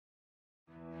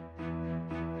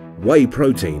Whey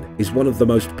protein is one of the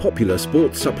most popular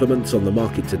sports supplements on the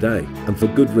market today, and for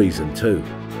good reason too.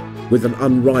 With an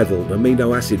unrivaled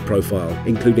amino acid profile,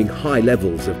 including high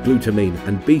levels of glutamine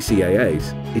and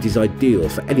BCAAs, it is ideal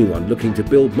for anyone looking to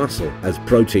build muscle, as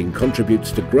protein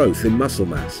contributes to growth in muscle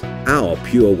mass. Our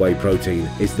pure whey protein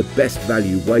is the best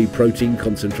value whey protein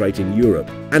concentrate in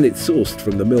Europe, and it's sourced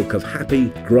from the milk of happy,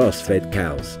 grass-fed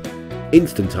cows.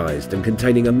 Instantized and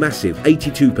containing a massive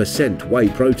 82% whey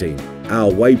protein, our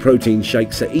whey protein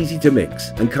shakes are easy to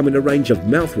mix and come in a range of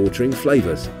mouth-watering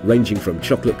flavors, ranging from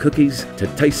chocolate cookies to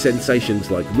taste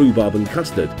sensations like rhubarb and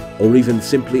custard, or even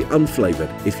simply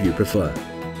unflavored if you prefer.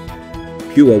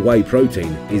 Pure whey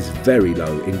protein is very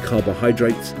low in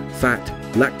carbohydrates, fat,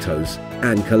 lactose,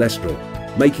 and cholesterol,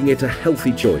 making it a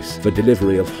healthy choice for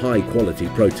delivery of high-quality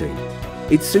protein.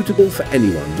 It's suitable for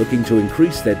anyone looking to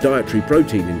increase their dietary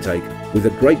protein intake with a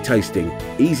great tasting,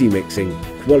 easy mixing,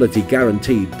 quality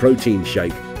guaranteed protein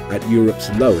shake at Europe's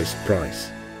lowest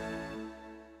price.